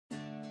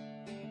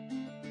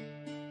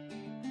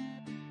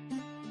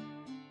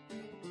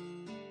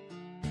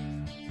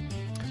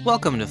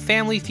Welcome to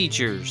Family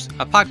Features,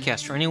 a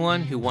podcast for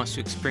anyone who wants to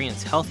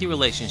experience healthy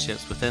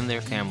relationships within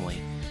their family.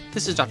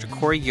 This is Dr.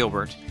 Corey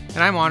Gilbert, and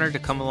I'm honored to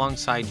come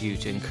alongside you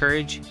to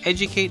encourage,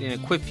 educate, and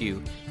equip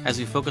you as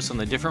we focus on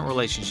the different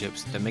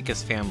relationships that make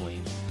us family.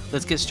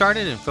 Let's get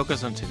started and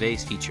focus on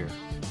today's feature.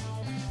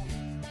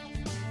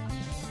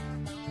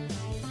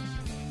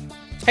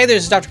 Hey,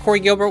 this is Dr. Corey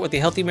Gilbert with the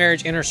Healthy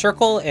Marriage Inner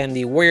Circle and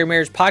the Warrior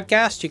Marriage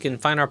Podcast. You can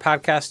find our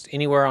podcast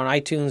anywhere on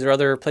iTunes or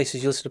other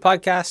places you listen to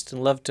podcasts,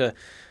 and love to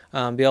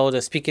be able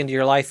to speak into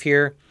your life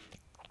here.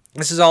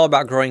 This is all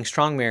about growing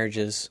strong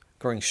marriages,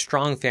 growing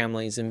strong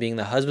families, and being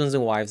the husbands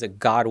and wives that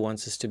God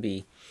wants us to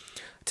be.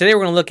 Today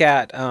we're going to look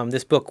at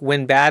this book,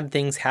 When Bad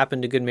Things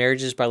Happen to Good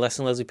Marriages by Les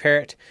and Leslie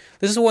Parrott.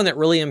 This is one that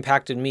really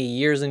impacted me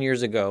years and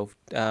years ago,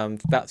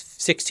 about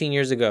 16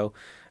 years ago.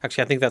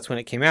 Actually, I think that's when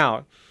it came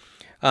out.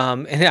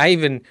 And I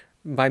even,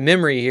 my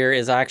memory here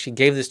is I actually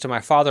gave this to my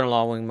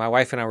father-in-law when my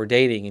wife and I were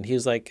dating, and he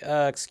was like,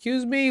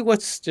 excuse me,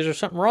 is there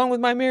something wrong with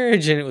my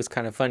marriage? And it was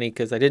kind of funny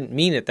because I didn't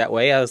mean it that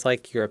way. I was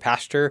like, you're a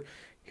pastor,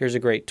 here's a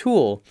great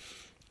tool.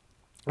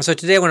 So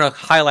today I want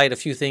to highlight a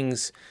few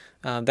things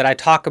that I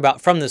talk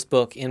about from this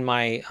book in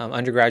my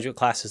undergraduate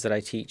classes that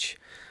I teach.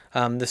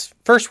 This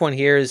first one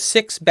here is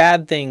 6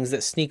 bad things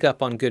that sneak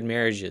up on good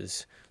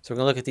marriages. So we're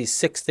going to look at these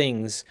 6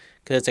 things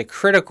because it's a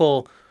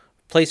critical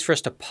place for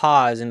us to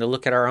pause and to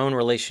look at our own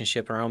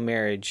relationship, our own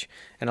marriage.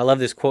 And I love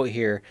this quote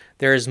here.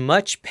 There is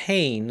much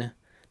pain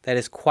that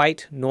is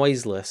quite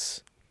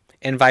noiseless,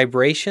 and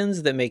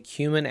vibrations that make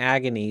human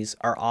agonies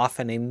are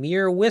often a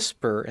mere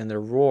whisper in the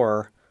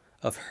roar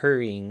of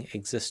hurrying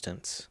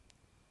existence.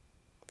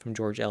 From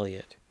George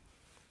Eliot.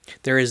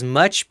 There is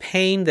much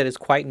pain that is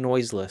quite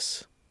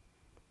noiseless.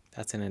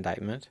 That's an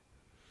indictment.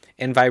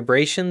 And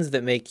vibrations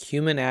that make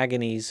human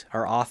agonies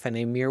are often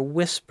a mere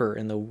whisper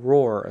in the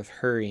roar of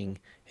hurrying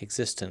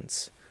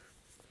existence.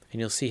 And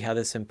you'll see how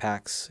this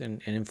impacts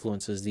and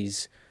influences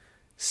these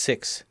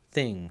 6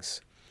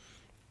 things.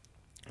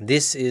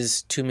 This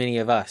is too many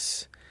of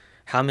us.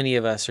 How many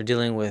of us are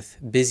dealing with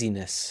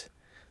busyness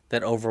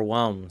that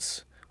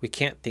overwhelms? We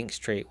can't think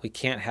straight. We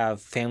can't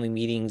have family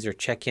meetings or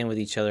check in with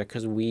each other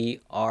because we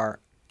are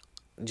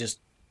just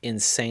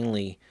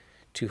insanely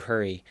to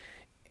hurry.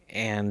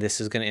 And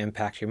this is going to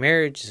impact your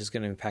marriage. This is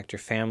going to impact your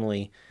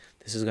family.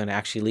 This is going to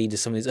actually lead to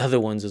some of these other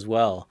ones as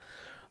well.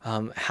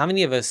 How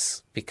many of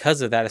us,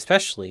 because of that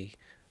especially,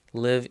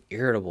 live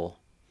irritable?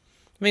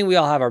 I mean, we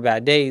all have our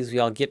bad days. We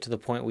all get to the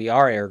point we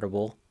are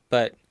irritable.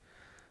 But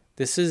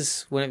this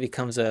is when it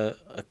becomes a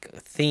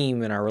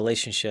theme in our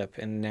relationship,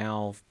 and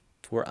now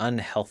we're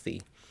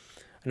unhealthy.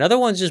 Another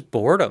one's just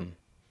boredom.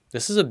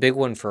 This is a big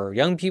one for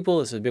young people.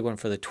 This is a big one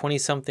for the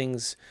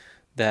 20-somethings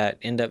that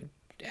end up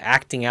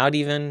acting out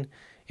even.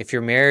 If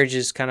your marriage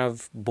is kind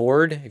of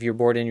bored, if you're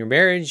bored in your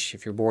marriage,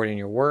 if you're bored in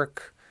your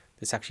work,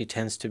 this actually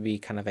tends to be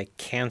kind of a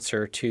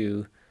cancer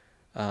to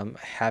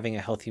having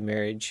a healthy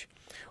marriage.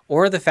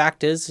 Or the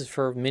fact is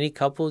for many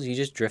couples, you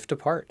just drift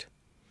apart.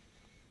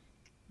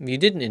 You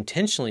didn't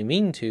intentionally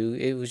mean to.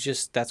 It was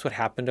just that's what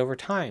happened over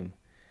time.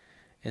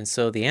 And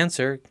so the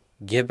answer,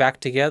 get back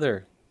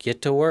together.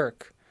 Get to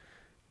work.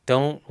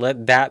 Don't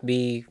let that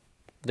be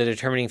the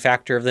determining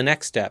factor of the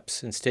next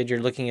steps. Instead, you're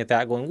looking at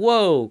that going,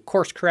 whoa,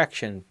 course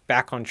correction,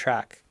 back on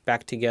track,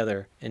 back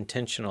together,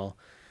 intentional.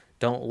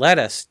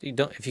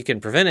 If you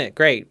can prevent it,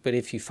 great. But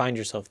if you find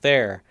yourself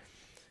there,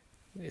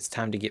 it's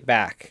time to get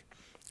back.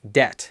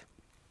 Debt,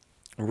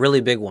 a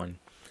really big one.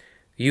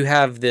 You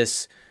have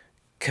this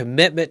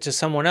commitment to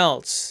someone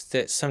else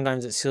that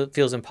sometimes it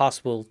feels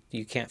impossible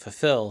you can't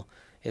fulfill.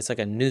 It's like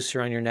a noose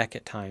around your neck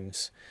at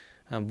times.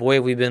 Boy,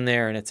 have we been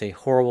there, and it's a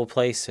horrible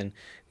place. And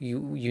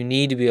you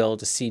need to be able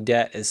to see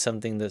debt as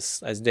something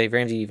that's, as Dave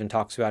Ramsey even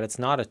talks about, it's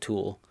not a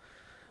tool.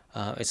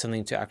 It's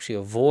something to actually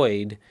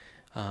avoid.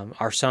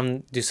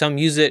 Do some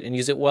use it and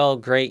use it well?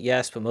 Great,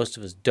 yes, but most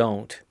of us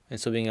don't. And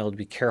so being able to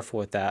be careful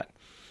with that.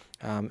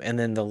 And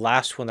then the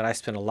last one that I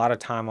spend a lot of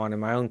time on in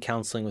my own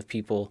counseling with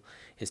people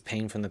is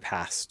pain from the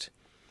past.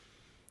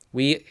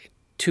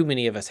 Too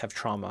many of us have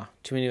trauma.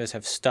 Too many of us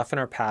have stuff in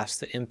our past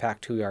that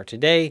impact who we are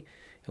today.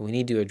 And we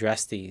need to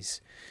address these.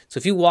 So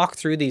if you walk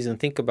through these and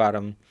think about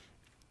them,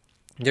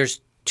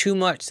 there's too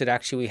much that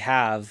actually we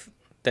have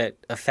that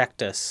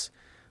affect us,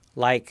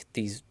 like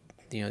these,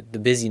 the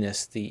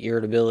busyness, the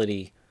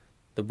irritability,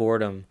 the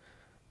boredom,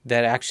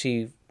 that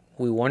actually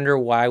we wonder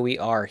why we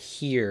are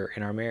here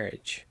in our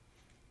marriage.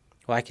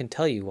 Well, I can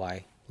tell you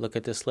why. Look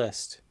at this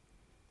list.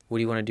 What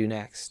do you want to do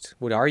next?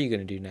 What are you going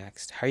to do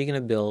next? How are you going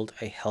to build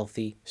a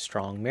healthy,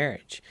 strong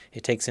marriage?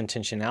 It takes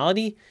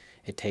intentionality.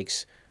 It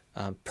takes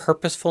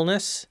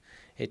purposefulness.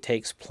 It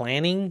takes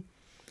planning.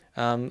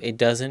 It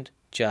doesn't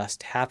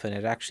just happen.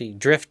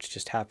 Drift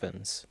just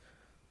happens.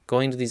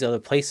 Going to these other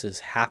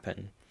places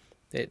happen.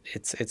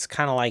 It's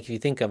kind of like if you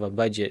think of a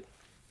budget,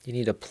 you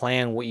need to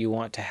plan what you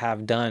want to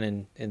have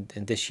done in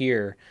this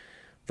year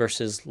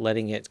versus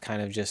letting it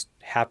kind of just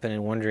happen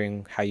and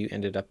wondering how you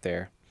ended up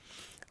there.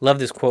 Love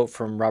this quote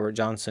from Robert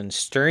Johnson.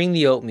 Stirring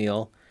the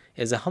oatmeal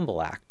is a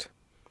humble act.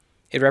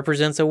 It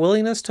represents a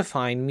willingness to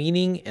find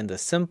meaning in the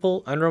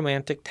simple,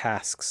 unromantic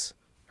tasks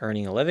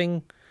earning a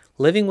living,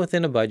 living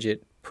within a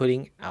budget,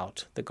 putting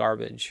out the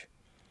garbage.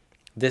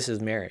 This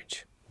is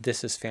marriage.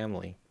 This is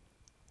family.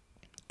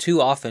 Too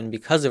often,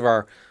 because of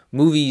our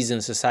movies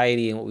and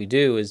society and what we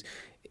do, is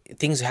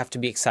things have to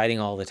be exciting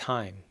all the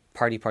time.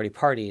 Party, party,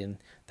 party, and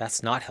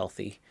that's not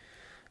healthy.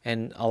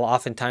 And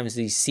oftentimes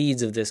these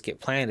seeds of this get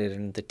planted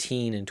in the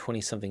teen and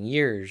 20-something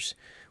years,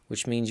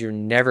 which means you're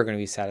never going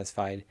to be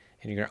satisfied,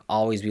 and you're going to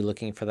always be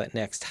looking for that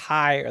next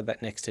high or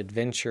that next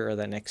adventure or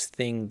that next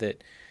thing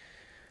that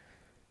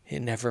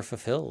it never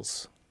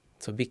fulfills.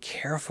 So be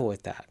careful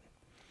with that.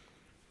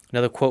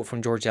 Another quote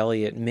from George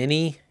Eliot: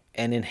 "Many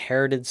an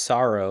inherited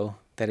sorrow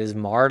that has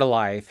marred a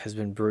life has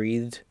been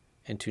breathed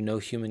into no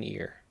human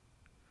ear."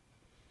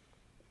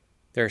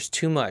 There's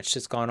too much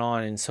that's gone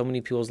on in so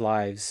many people's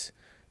lives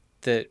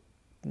that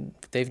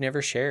they've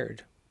never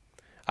shared.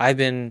 I've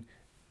been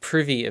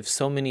privy of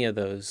so many of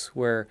those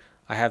where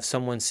I have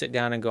someone sit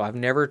down and go, "I've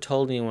never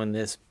told anyone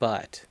this,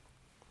 but,"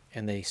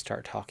 and they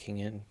start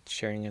talking and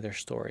sharing their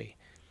story.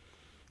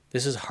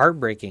 This is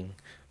heartbreaking,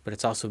 but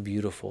it's also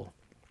beautiful.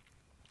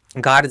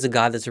 God is a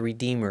God that's a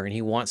redeemer, and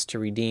he wants to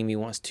redeem. He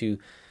wants to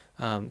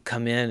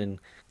come in and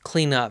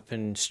clean up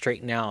and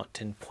straighten out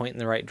and point in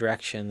the right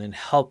direction and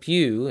help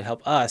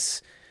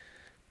us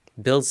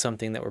build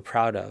something that we're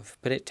proud of.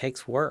 But it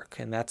takes work,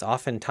 and that's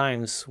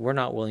oftentimes we're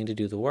not willing to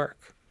do the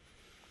work.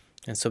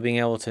 And so being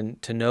able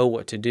to know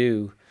what to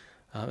do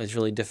is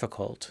really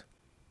difficult.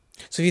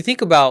 So if you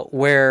think about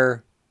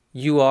where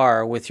you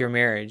are with your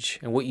marriage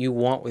and what you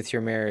want with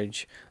your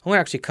marriage, I want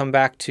to actually come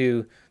back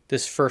to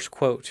this first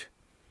quote.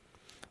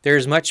 "There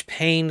is much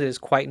pain that is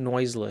quite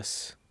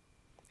noiseless,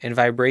 and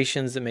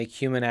vibrations that make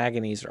human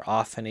agonies are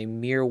often a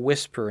mere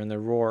whisper in the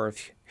roar of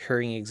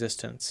hurrying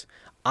existence."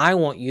 I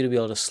want you to be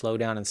able to slow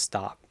down and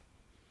stop.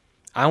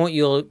 I want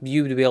you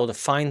to be able to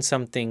find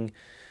something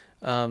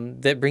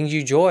that brings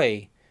you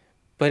joy,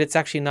 but it's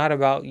actually not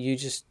about you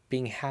just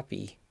being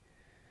happy.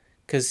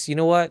 Because you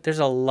know what? There's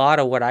a lot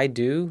of what I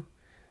do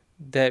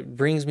that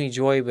brings me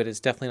joy, but it's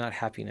definitely not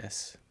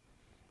happiness.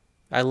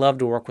 I love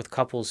to work with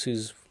couples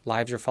whose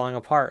lives are falling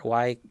apart.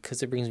 Why?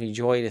 Because it brings me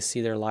joy to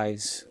see their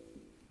lives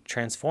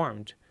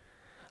transformed.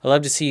 I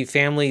love to see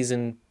families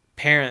and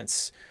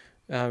parents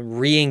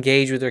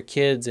re-engage with their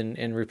kids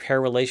and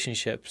repair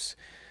relationships.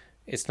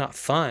 It's not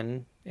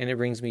fun, and it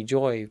brings me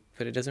joy,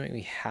 but it doesn't make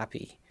me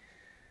happy.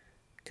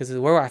 Because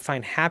where I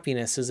find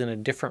happiness is in a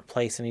different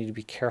place. I need to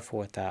be careful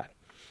with that.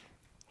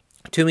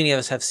 Too many of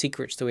us have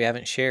secrets that we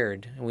haven't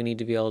shared, and we need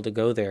to be able to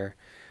go there.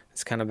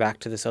 It's kind of back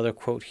to this other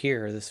quote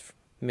here, this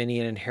 "many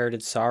an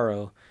inherited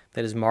sorrow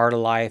that has marred a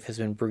life has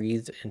been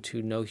breathed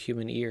into no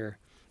human ear."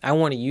 I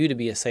want you to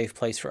be a safe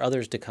place for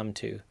others to come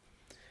to.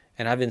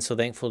 And I've been so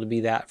thankful to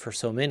be that for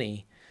so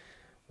many.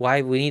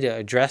 Why we need to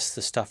address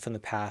the stuff from the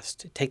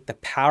past, take the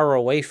power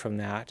away from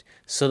that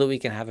so that we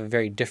can have a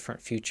very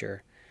different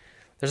future.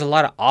 There's a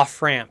lot of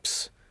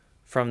off-ramps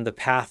from the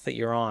path that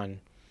you're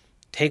on.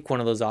 Take one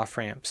of those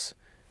off-ramps.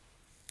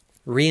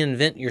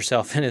 Reinvent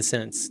yourself in a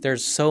sense.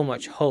 There's so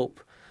much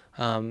hope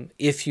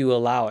if you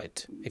allow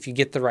it, if you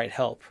get the right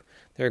help.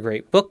 There are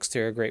great books,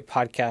 there are great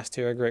podcasts,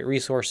 there are great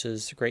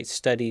resources, great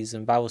studies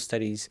and Bible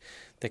studies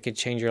that could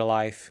change your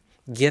life.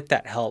 Get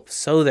that help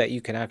so that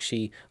you can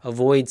actually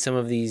avoid some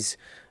of these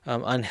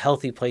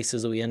unhealthy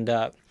places that we end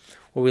up,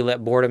 where we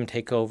let boredom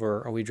take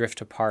over, or we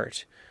drift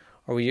apart,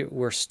 or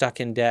we're stuck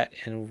in debt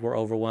and we're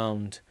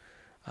overwhelmed,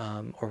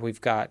 or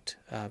we've got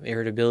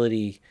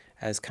irritability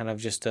as kind of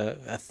just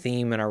a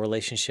theme in our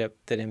relationship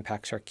that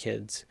impacts our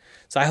kids.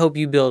 So I hope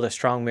you build a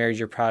strong marriage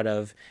you're proud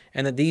of,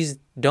 and that these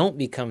don't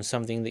become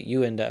something that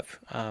you end up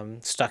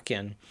stuck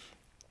in,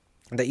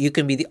 that you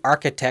can be the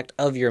architect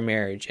of your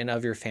marriage and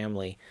of your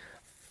family,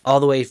 all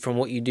the way from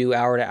what you do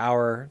hour to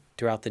hour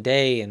throughout the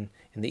day and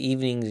in the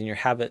evenings and your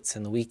habits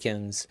and the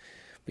weekends.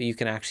 But you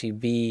can actually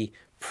be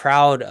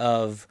proud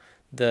of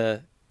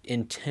the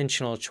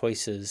intentional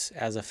choices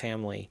as a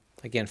family,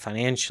 again,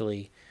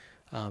 financially,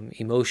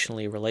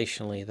 emotionally,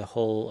 relationally, the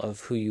whole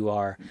of who you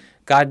are.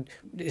 God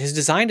has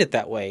designed it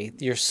that way.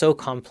 You're so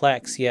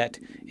complex, yet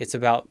it's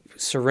about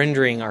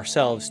surrendering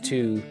ourselves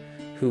to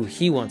who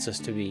He wants us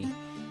to be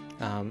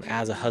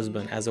as a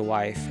husband, as a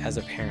wife, as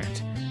a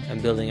parent,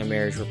 and building a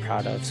marriage we're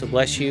proud of. So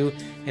bless you.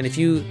 And if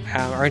you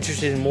are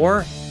interested in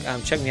more,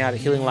 check me out at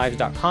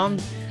healinglives.com.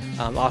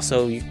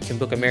 Also, you can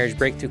book a marriage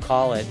breakthrough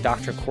call at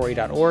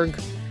drcorey.org.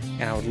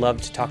 And I would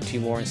love to talk to you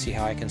more and see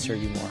how I can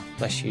serve you more.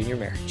 Bless you in your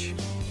marriage.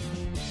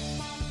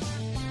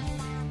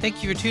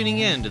 Thank you for tuning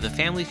in to the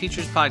Family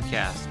Features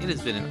Podcast. It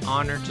has been an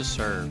honor to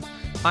serve.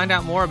 Find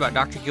out more about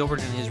Dr.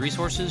 Gilbert and his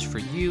resources for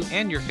you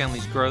and your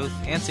family's growth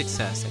and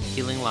success at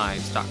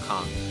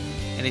healinglives.com.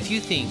 And if you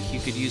think you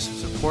could use some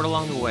support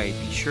along the way,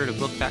 be sure to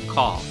book that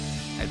call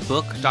at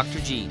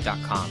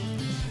bookdrg.com.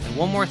 And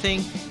one more thing,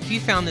 if you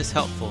found this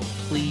helpful,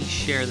 please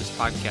share this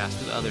podcast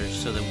with others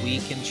so that we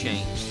can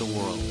change the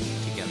world.